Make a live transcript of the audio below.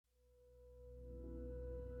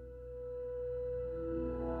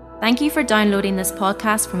Thank you for downloading this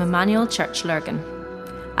podcast from Emmanuel Church Lurgan.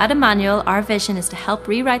 At Emmanuel, our vision is to help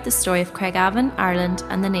rewrite the story of Craigavon, Ireland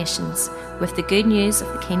and the nations with the good news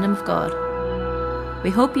of the Kingdom of God.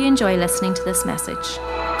 We hope you enjoy listening to this message.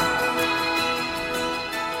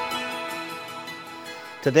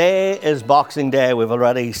 Today is Boxing Day. We've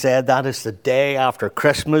already said that. It's the day after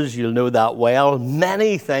Christmas. You'll know that well.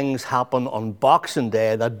 Many things happen on Boxing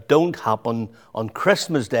Day that don't happen on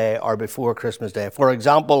Christmas Day or before Christmas Day. For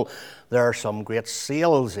example, there are some great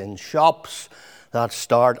sales in shops that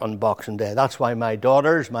start on Boxing Day. That's why my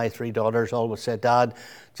three daughters always say, "Dad,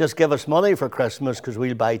 just give us money for Christmas because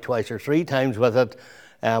we'll buy twice or three times with it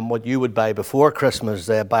what you would buy before Christmas,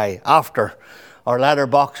 they buy after." Our letter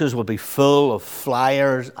boxes will be full of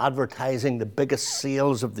flyers advertising the biggest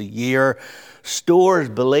sales of the year. Stores,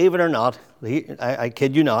 believe it or not, I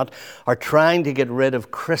kid you not, are trying to get rid of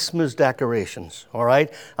Christmas decorations, all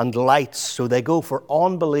right, and lights. So they go for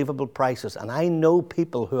unbelievable prices. And I know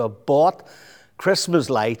people who have bought Christmas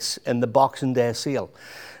lights in the Boxing Day sale.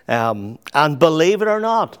 And believe it or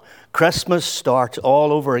not, Christmas starts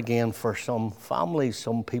all over again for some families.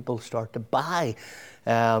 Some people start to buy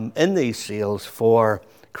in these sales for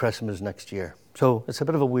Christmas next year. So it's a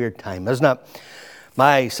bit of a weird time, isn't it?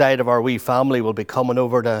 My side of our wee family will be coming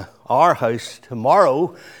over to our house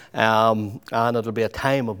tomorrow, and it'll be a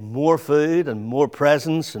time of more food and more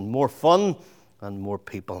presents and more fun and more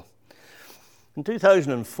people. In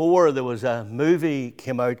 2004, there was a movie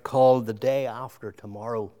came out called The Day After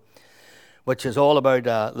Tomorrow, which is all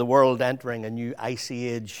about the world entering a new ice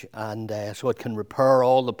age, and so it can repair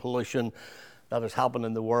all the pollution that has happened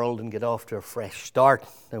in the world and get off to a fresh start.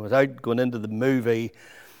 And without going into the movie,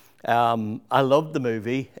 I loved the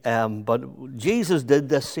movie, but Jesus did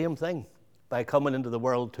this same thing by coming into the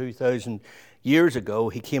world 2,000 years ago.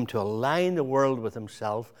 He came to align the world with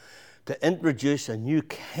himself, to introduce a new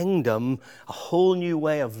kingdom, a whole new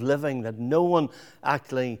way of living that no one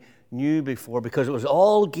actually knew before, because it was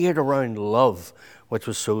all geared around love, which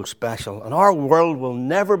was so special. And our world will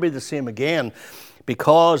never be the same again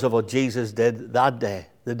because of what Jesus did that day.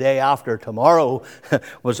 The day after tomorrow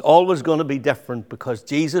was always going to be different because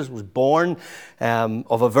Jesus was born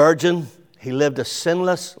of a virgin. He lived a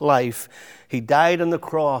sinless life. He died on the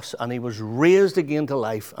cross and he was raised again to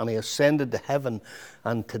life and he ascended to heaven.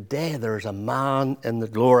 And today there's a man in the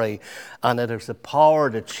glory, and it has the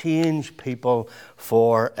power to change people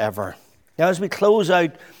forever. Now, as we close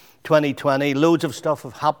out 2020, loads of stuff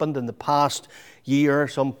have happened in the past year,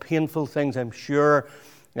 some painful things, I'm sure,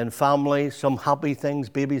 in families, some happy things.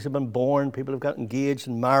 Babies have been born, people have got engaged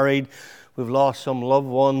and married, we've lost some loved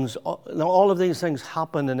ones. All of these things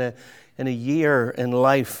happen in a year in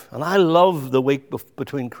life. And I love the week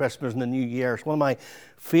between Christmas and the New Year. It's one of my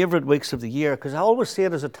favourite weeks of the year because I always see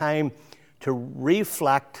it as a time to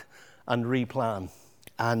reflect and replan.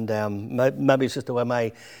 And maybe it's just the way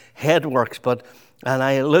my head works, and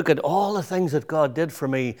I look at all the things that God did for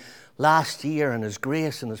me last year and His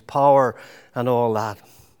grace and His power and all that.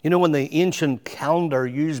 You know, when the ancient calendar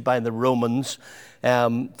used by the Romans,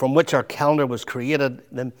 from which our calendar was created,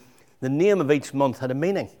 the name of each month had a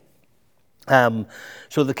meaning.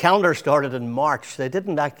 So the calendar started in March. They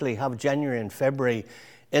didn't actually have January and February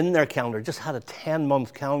in their calendar, just had a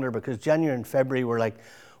 10-month calendar because January and February were like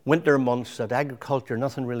winter months at agriculture,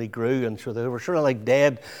 nothing really grew, and so they were sort of like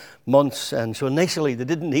dead months. And so initially they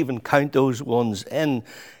didn't even count those ones in.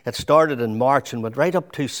 It started in March and went right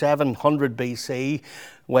up to 700 BC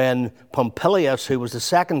when Pompilius, who was the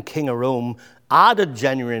second king of Rome, added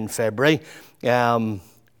January and February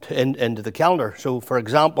into the calendar. So, for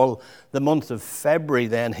example, the month of February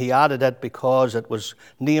then, he added it because it was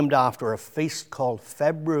named after a feast called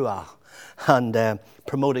Februa, and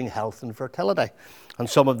promoting health and fertility. And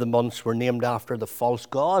some of the months were named after the false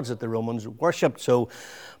gods that the Romans worshipped. So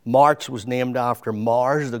March was named after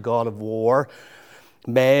Mars, the god of war.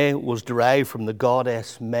 May was derived from the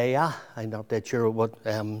goddess Maya. I'm not that sure what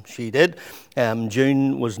she did.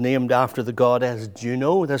 June was named after the goddess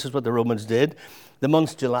Juno. This is what the Romans did. The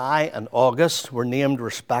months July and August were named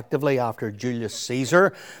respectively after Julius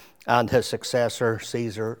Caesar and his successor,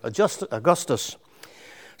 Caesar Augustus.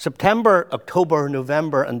 September, October,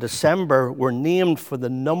 November, and December were named for the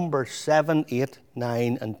number 7, 8,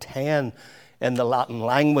 9, and 10 in the Latin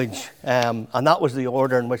language. And that was the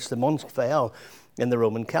order in which the months fell in the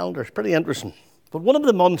Roman calendar. It's pretty interesting. But one of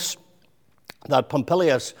the months that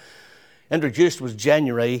Pompilius introduced was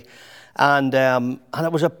January, and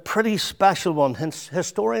it was a pretty special one. Hence,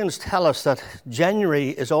 historians tell us that January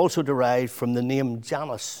is also derived from the name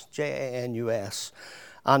Janus, Janus,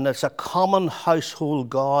 And it's a common household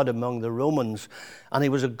god among the Romans. And he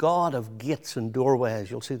was a god of gates and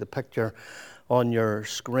doorways. You'll see the picture on your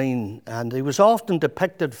screen. And he was often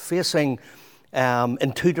depicted facing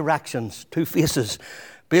in two directions, two faces.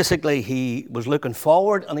 Basically, he was looking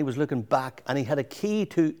forward and he was looking back. And he had a key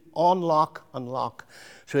to unlock and lock.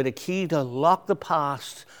 So he had a key to lock the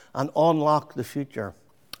past and unlock the future.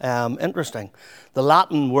 Interesting. The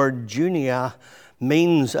Latin word junia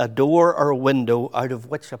means a door or a window out of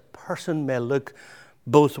which a person may look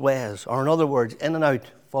both ways, or in other words, in and out,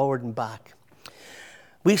 forward and back.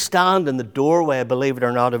 We stand in the doorway, believe it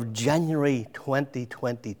or not, of January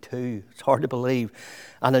 2022. It's hard to believe.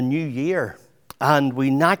 And a new year. And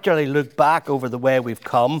we naturally look back over the way we've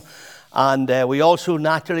come, and we also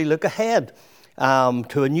naturally look ahead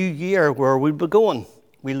to a new year where we'll be going.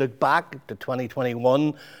 We look back to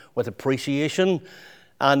 2021 with appreciation,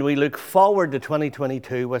 and we look forward to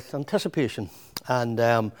 2022 with anticipation. And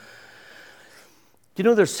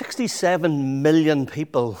there's 67 million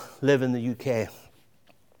people live in the UK.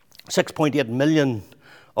 6.8 million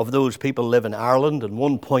of those people live in Ireland, and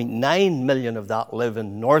 1.9 million of that live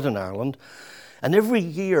in Northern Ireland. And every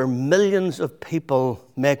year, millions of people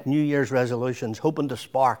make New Year's resolutions, hoping to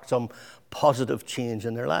spark some positive change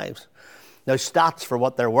in their lives. Now, stats, for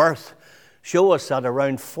what they're worth, show us that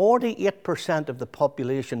around 48% of the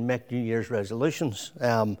population make New Year's resolutions.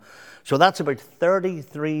 So that's about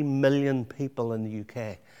 33 million people in the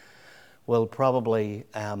UK will probably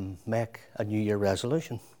make a New Year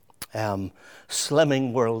resolution.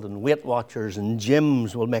 Slimming World and Weight Watchers and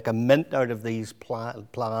gyms will make a mint out of these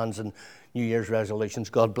plans and New Year's resolutions.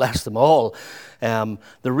 God bless them all. The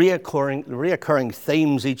reoccurring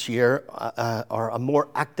themes each year are a more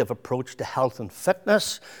active approach to health and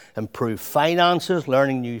fitness, improved finances,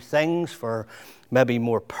 learning new things for maybe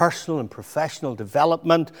more personal and professional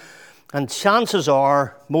development. And chances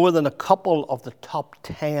are more than a couple of the top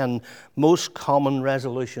 10 most common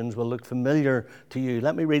resolutions will look familiar to you.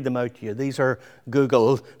 Let me read them out to you. These are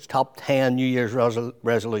Google's top 10 New Year's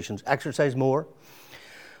resolutions. Exercise more,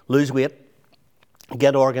 lose weight,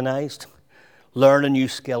 get organised, learn a new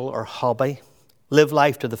skill or hobby, live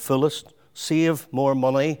life to the fullest, save more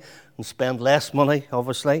money and spend less money,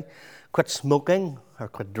 obviously, quit smoking or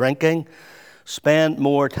quit drinking, spend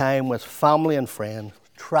more time with family and friends,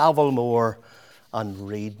 travel more and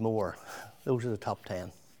read more. Those are the top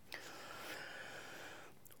 10.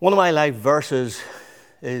 One of my life verses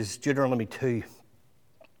is Deuteronomy 2.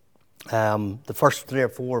 The first 3 or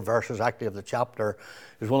 4 verses actually of the chapter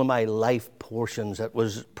is one of my life portions. It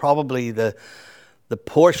was probably the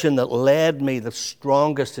portion that led me the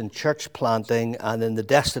strongest in church planting and in the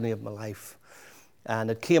destiny of my life.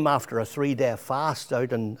 And it came after a 3-day fast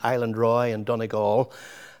out in Island Roy in Donegal.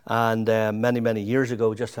 And many, many years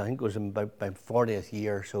ago, I think it was about my 40th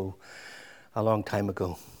year, so a long time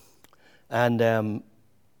ago. And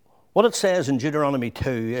what it says in Deuteronomy 2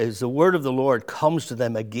 is the word of the Lord comes to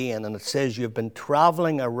them again, and it says, you've been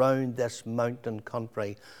traveling around this mountain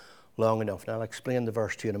country long enough. Now, I'll explain the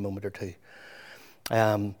verse to you in a moment or two.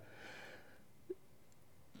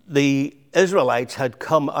 The Israelites had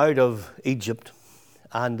come out of Egypt,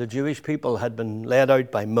 and the Jewish people had been led out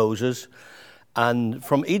by Moses. And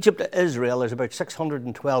from Egypt to Israel is about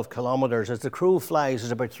 612 kilometers. As the crow flies,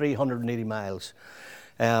 is about 380 miles.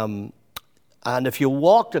 And if you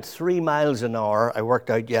walked at 3 miles an hour, I worked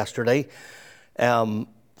out yesterday,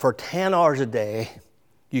 for 10 hours a day,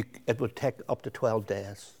 it would take up to 12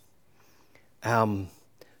 days.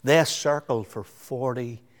 They circled for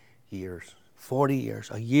 40 years. 40 years.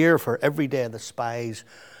 A year for every day the spies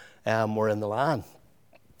were in the land.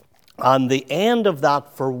 And the end of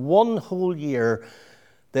that, for 1 whole year,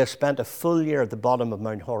 they spent a full year at the bottom of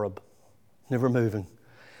Mount Horeb, never moving.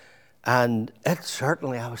 And it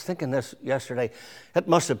certainly, I was thinking this yesterday, it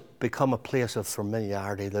must have become a place of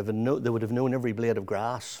familiarity. They would have known every blade of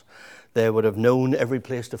grass. They would have known every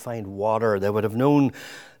place to find water.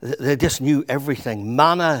 They just knew everything.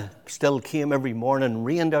 Manna still came every morning,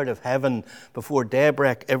 rained out of heaven before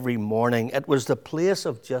daybreak every morning. It was the place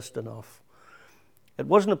of just enough. It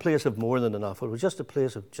wasn't a place of more than enough. It was just a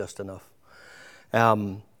place of just enough.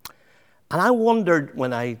 And I wondered,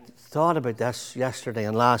 when I thought about this yesterday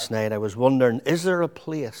and last night, I was wondering, is there a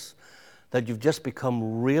place that you've just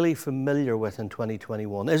become really familiar with in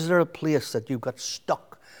 2021? Is there a place that you've got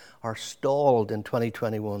stuck or stalled in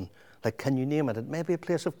 2021? Like, can you name it? It may be a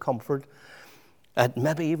place of comfort. It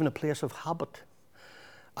may be even a place of habit.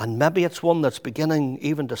 And maybe it's one that's beginning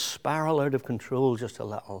even to spiral out of control just a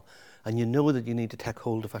little. And you know that you need to take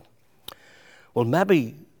hold of it. Well,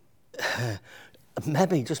 maybe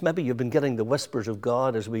Maybe you've been getting the whispers of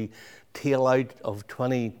God as we tail out of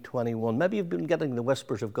 2021. Maybe you've been getting the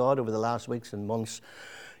whispers of God over the last weeks and months.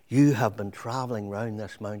 You have been traveling round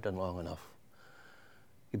this mountain long enough.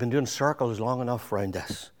 You've been doing circles long enough round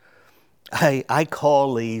this. I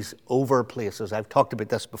call these over places. I've talked about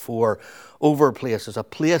this before. Over places, a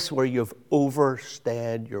place where you've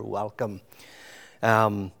overstayed your welcome.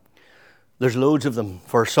 There's loads of them.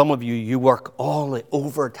 For some of you, you work all the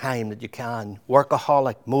overtime that you can.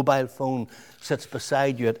 Workaholic, mobile phone sits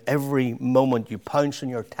beside you at every moment. You pounce on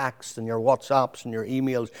your texts and your WhatsApps and your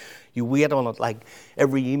emails. You wait on it like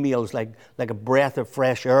every email is like a breath of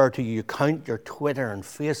fresh air to you. You count your Twitter and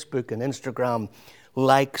Facebook and Instagram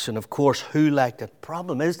likes and, of course, who liked it.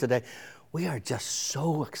 Problem is today, we are just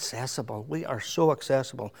so accessible. We are so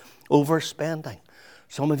accessible. Overspending.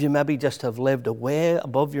 Some of you maybe just have lived way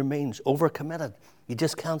above your means, overcommitted. You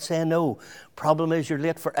just can't say no. Problem is you're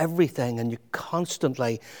late for everything and you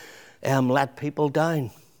constantly let people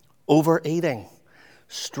down. Overeating,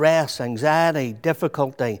 stress, anxiety,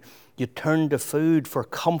 difficulty. You turn to food for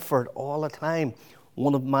comfort all the time.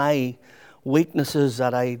 One of my weaknesses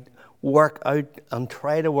that I work out and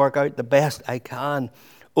try to work out the best I can.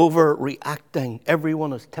 Overreacting.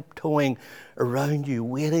 Everyone is tiptoeing around you,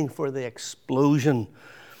 waiting for the explosion.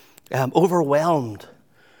 Overwhelmed.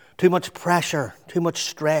 Too much pressure. Too much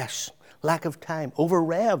stress. Lack of time.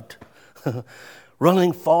 Over-revved.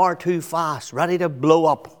 Running far too fast. Ready to blow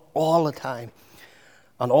up all the time.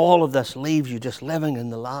 And all of this leaves you just living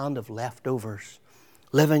in the land of leftovers.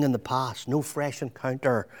 Living in the past. No fresh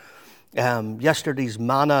encounter. Yesterday's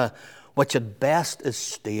manna, which at best is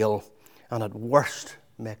stale and at worst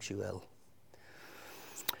makes you ill.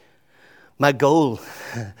 My goal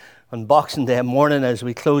on Boxing Day morning as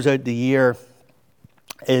we close out the year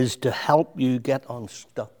is to help you get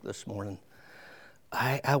unstuck this morning.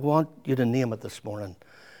 I want you to name it this morning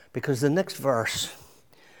because the next verse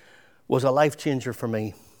was a life changer for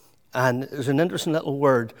me. And there's an interesting little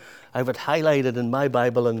word I've had highlighted in my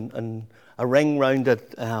Bible and a ring round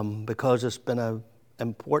it because it's been an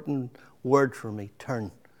important word for me,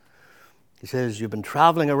 turn. He says, you've been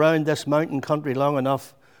traveling around this mountain country long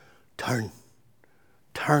enough, turn.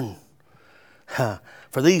 Turn.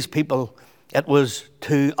 For these people, it was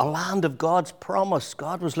to a land of God's promise.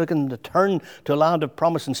 God was looking to turn to a land of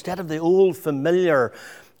promise instead of the old familiar.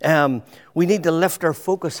 We need to lift our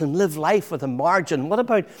focus and live life with a margin. What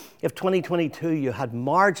about if 2022 you had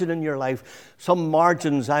margin in your life? Some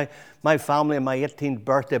margins. My family on my 18th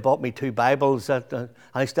birthday bought me 2 Bibles that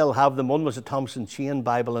I still have them. One was a Thompson Chain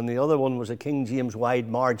Bible and the other one was a King James wide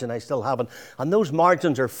margin. I still have it. And those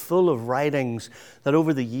margins are full of writings that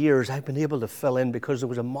over the years I've been able to fill in because there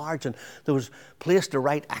was a margin. There was place to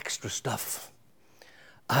write extra stuff.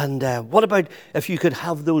 And what about if you could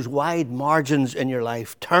have those wide margins in your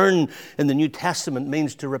life? Turn in the New Testament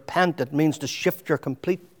means to repent. It means to shift your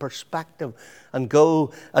complete perspective and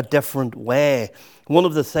go a different way. One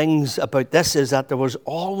of the things about this is that there was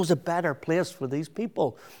always a better place for these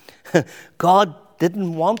people. God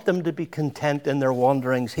didn't want them to be content in their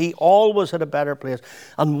wanderings. He always had a better place.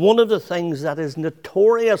 And one of the things that is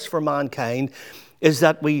notorious for mankind is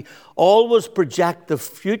that we always project the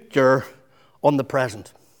future on the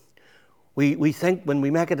present. We think when we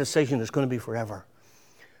make a decision, it's going to be forever.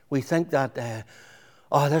 We think that,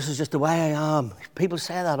 this is just the way I am. People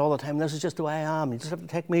say that all the time. This is just the way I am. You just have to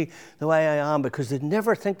take me the way I am because they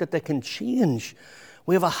never think that they can change.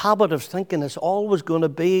 We have a habit of thinking it's always going to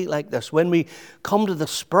be like this. When we come to the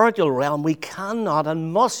spiritual realm, we cannot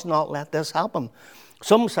and must not let this happen.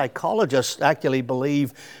 Some psychologists actually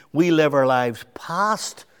believe we live our lives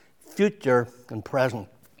past, future, and present.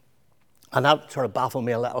 And that sort of baffled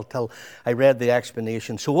me a little till I read the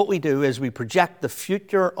explanation. So what we do is we project the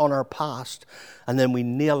future on our past and then we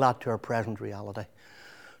nail that to our present reality.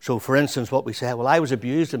 So for instance, what we say, well, I was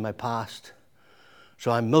abused in my past,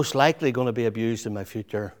 so I'm most likely going to be abused in my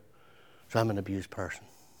future, so I'm an abused person.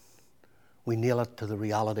 We nail it to the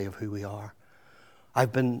reality of who we are.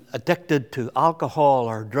 I've been addicted to alcohol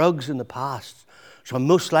or drugs in the past, so I'm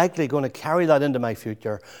most likely going to carry that into my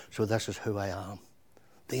future, so this is who I am.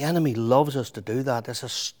 The enemy loves us to do that. It's a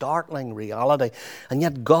startling reality. And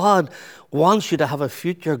yet God wants you to have a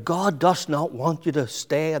future. God does not want you to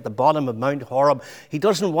stay at the bottom of Mount Horeb. He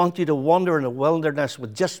doesn't want you to wander in the wilderness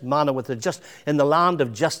with just manna, just in the land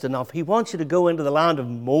of just enough. He wants you to go into the land of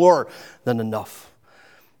more than enough.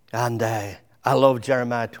 And I love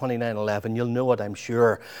Jeremiah 29:11. You'll know it, I'm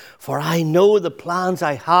sure. For I know the plans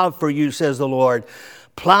I have for you, says the Lord.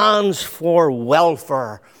 Plans for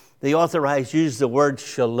welfare, The Authorized use the word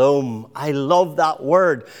shalom. I love that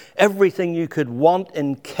word. Everything you could want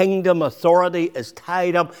in kingdom authority is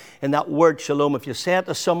tied up in that word shalom. If you say it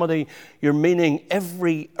to somebody, you're meaning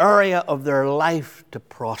every area of their life to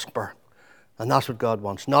prosper. And that's what God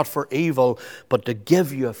wants. Not for evil, but to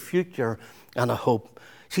give you a future and a hope.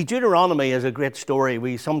 See, Deuteronomy is a great story.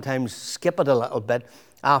 We sometimes skip it a little bit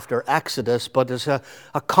after Exodus, but it's a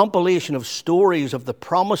compilation of stories of the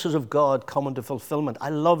promises of God coming to fulfillment. I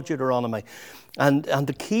love Deuteronomy. And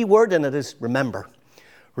the key word in it is remember.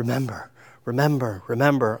 Remember, remember,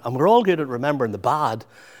 remember. And we're all good at remembering the bad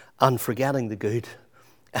and forgetting the good.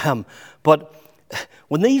 But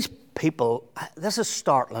when these people, this is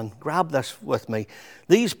startling, grab this with me.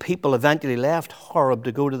 These people eventually left Horeb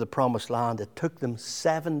to go to the promised land. It took them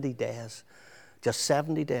 70 days. Just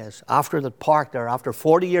 70 days. After they'd parked there, after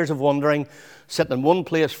 40 years of wandering, sitting in one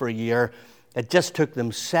place for a year, it just took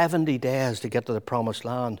them 70 days to get to the promised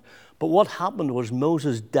land. But what happened was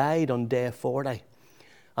Moses died on day 40.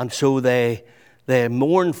 And so they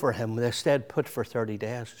mourned for him. They stayed put for 30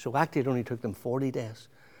 days. So actually it only took them 40 days.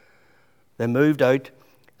 They moved out.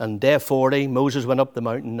 And day 40, Moses went up the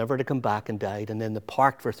mountain, never to come back, and died. And then they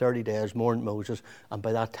parked for 30 days, mourned Moses. And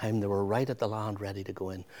by that time, they were right at the land, ready to go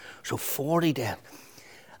in. So 40 days.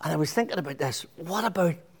 And I was thinking about this. What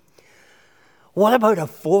about a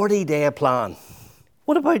 40-day plan?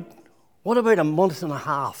 What about a month and a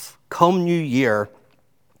half? Come New Year.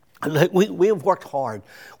 We have worked hard.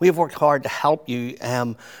 We have worked hard to help you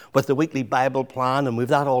with the weekly Bible plan, and we've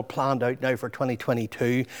that all planned out now for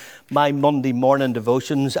 2022. My Monday morning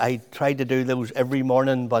devotions, I tried to do those every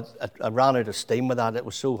morning, but I ran out of steam with that. It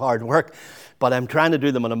was so hard work. But I'm trying to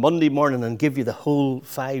do them on a Monday morning and give you the whole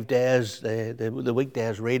 5 days, the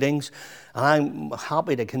weekdays readings. And I'm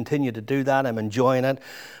happy to continue to do that. I'm enjoying it.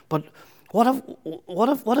 But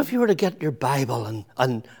what if you were to get your Bible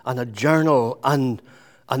and a journal and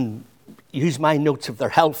use my notes if they're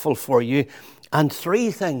helpful for you. And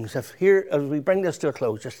 3 things, as we bring this to a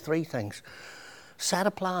close, just 3 things. Set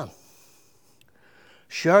a plan.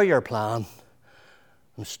 Share your plan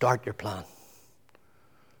and start your plan.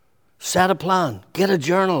 Set a plan. Get a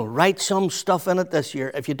journal. Write some stuff in it this year.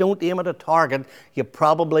 If you don't aim at a target, you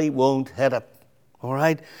probably won't hit it. All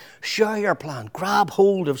right? Share your plan. Grab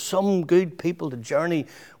hold of some good people to journey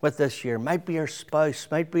with this year. Might be your spouse,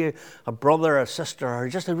 might be a brother, a sister, or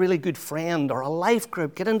just a really good friend, or a life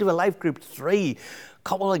group. Get into a life group 3. A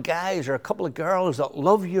couple of guys or a couple of girls that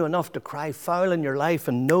love you enough to cry foul in your life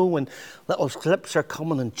and know when little slips are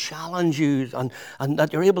coming and challenge you and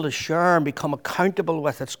that you're able to share and become accountable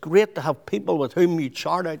with. It's great to have people with whom you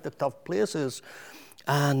chart out the tough places.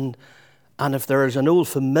 And if there is an old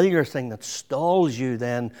familiar thing that stalls you,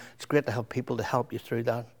 then it's great to have people to help you through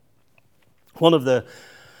that.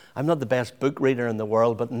 I'm not the best book reader in the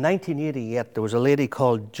world, but in 1988, there was a lady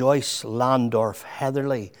called Joyce Landorf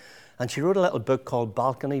Heatherly, and she wrote a little book called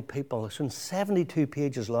Balcony People. It's 72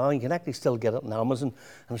 pages long. You can actually still get it on Amazon,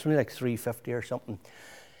 and it's only like $3.50 or something.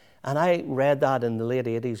 And I read that in the late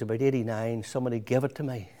 80s, about 89. Somebody gave it to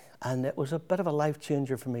me. And it was a bit of a life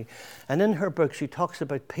changer for me. And in her book, she talks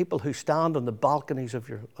about people who stand on the balconies of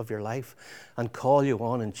your life and call you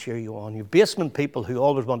on and cheer you on. You basement people who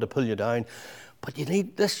always want to pull you down. But you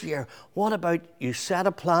need this year, what about you set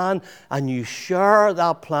a plan and you share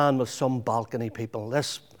that plan with some balcony people?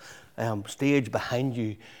 This stage behind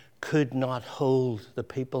you could not hold the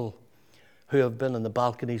people who have been on the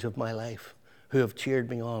balconies of my life, who have cheered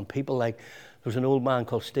me on. People like, there was an old man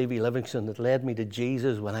called Stevie Livingston that led me to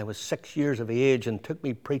Jesus when I was 6 years of age and took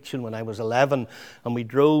me preaching when I was 11. And we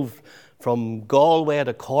drove from Galway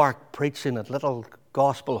to Cork preaching at little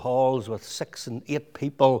gospel halls with 6 and 8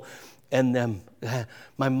 people in them.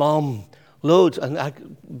 My mum, loads, and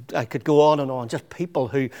I could go on and on. Just people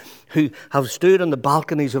who have stood on the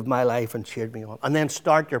balconies of my life and cheered me on. And then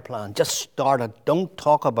start your plan. Just start it. Don't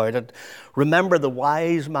talk about it. Remember, the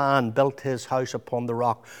wise man built his house upon the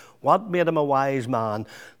rock. What made him a wise man?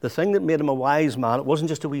 The thing that made him a wise man, it wasn't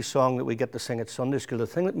just a wee song that we get to sing at Sunday school. The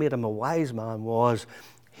thing that made him a wise man was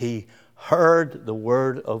he heard the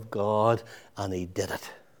word of God and he did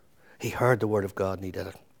it. He heard the word of God and he did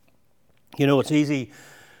it. You know, it's easy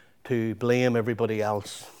to blame everybody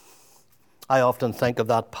else. I often think of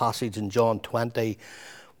that passage in John 20,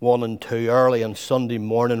 1 and 2. Early on Sunday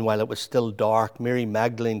morning, while it was still dark, Mary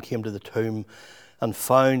Magdalene came to the tomb and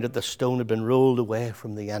found that the stone had been rolled away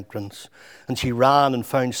from the entrance. And she ran and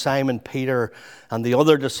found Simon Peter and the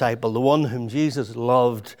other disciple, the one whom Jesus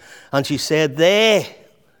loved. And she said, they,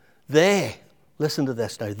 listen to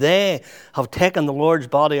this now, they have taken the Lord's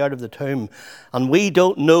body out of the tomb, and we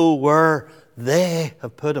don't know where they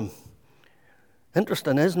have put him.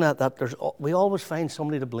 Interesting, isn't it, that we always find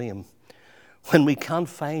somebody to blame. When we can't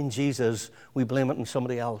find Jesus, we blame it on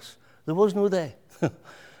somebody else. There was no they.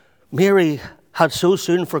 Mary had so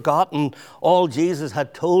soon forgotten all Jesus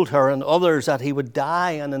had told her and others, that he would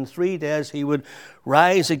die and in 3 days he would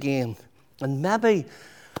rise again. And maybe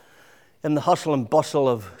in the hustle and bustle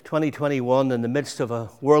of 2021, in the midst of a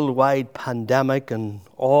worldwide pandemic and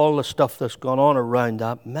all the stuff that's gone on around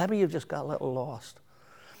that, maybe you've just got a little lost.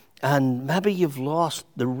 And maybe you've lost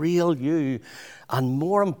the real you. And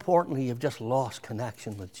more importantly, you've just lost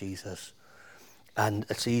connection with Jesus. And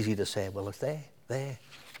it's easy to say, well, it's they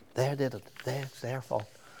did it. It's their fault.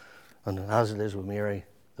 And as it is with Mary,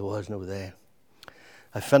 there was no they.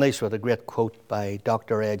 I finish with a great quote by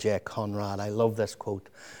Dr. A.J. Conrad. I love this quote,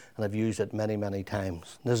 and I've used it many, many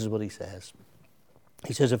times. This is what he says.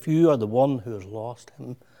 He says, if you are the one who has lost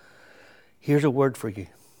him, here's a word for you.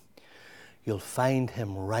 You'll find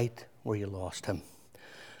him right where you lost him.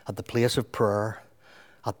 At the place of prayer,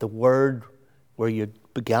 at the word where you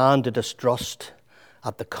began to distrust,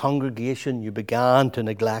 at the congregation you began to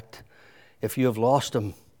neglect. If you have lost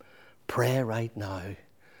him, pray right now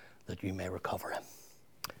that you may recover him.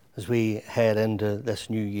 As we head into this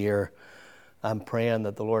new year, I'm praying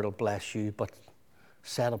that the Lord will bless you, but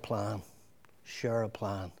set a plan, share a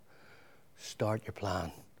plan, start your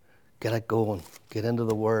plan. Get it going. Get into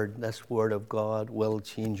the Word. This Word of God will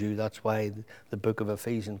change you. That's why the book of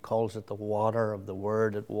Ephesians calls it the water of the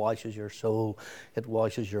Word. It washes your soul. It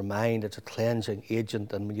washes your mind. It's a cleansing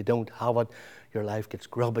agent. And when you don't have it, your life gets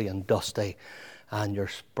grubby and dusty and your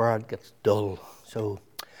spirit gets dull. So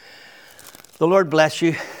the Lord bless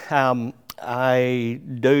you. I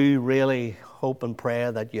do really hope and pray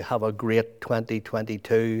that you have a great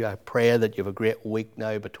 2022. I pray that you have a great week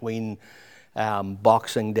now between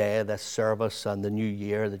Boxing Day, this service, and the new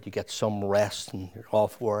year, that you get some rest and you're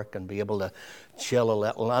off work and be able to chill a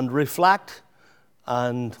little and reflect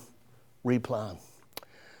and replan.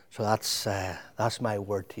 So that's my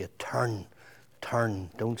word to you. Turn.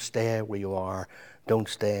 Don't stay where you are. Don't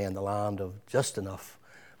stay in the land of just enough.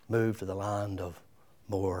 Move to the land of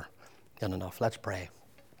more than enough. Let's pray.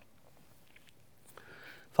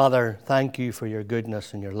 Father, thank you for your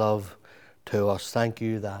goodness and your love to us. Thank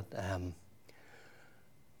you that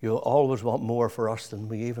you always want more for us than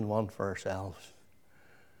we even want for ourselves.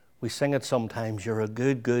 We sing it sometimes, you're a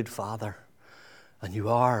good, good Father. And you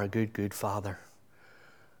are a good, good Father.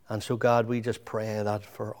 And so, God, we just pray that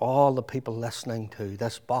for all the people listening to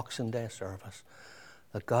this Boxing Day service,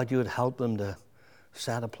 that, God, you would help them to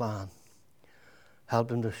set a plan, help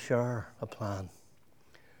them to share a plan,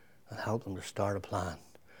 and help them to start a plan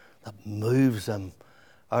that moves them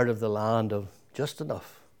out of the land of just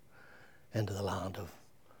enough into the land of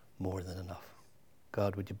more than enough.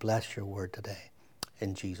 God, would you bless your word today?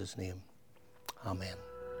 In Jesus' name, amen.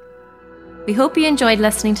 We hope you enjoyed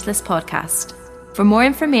listening to this podcast. For more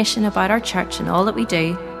information about our church and all that we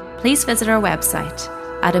do, please visit our website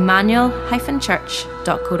at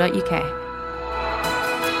emmanuel-church.co.uk.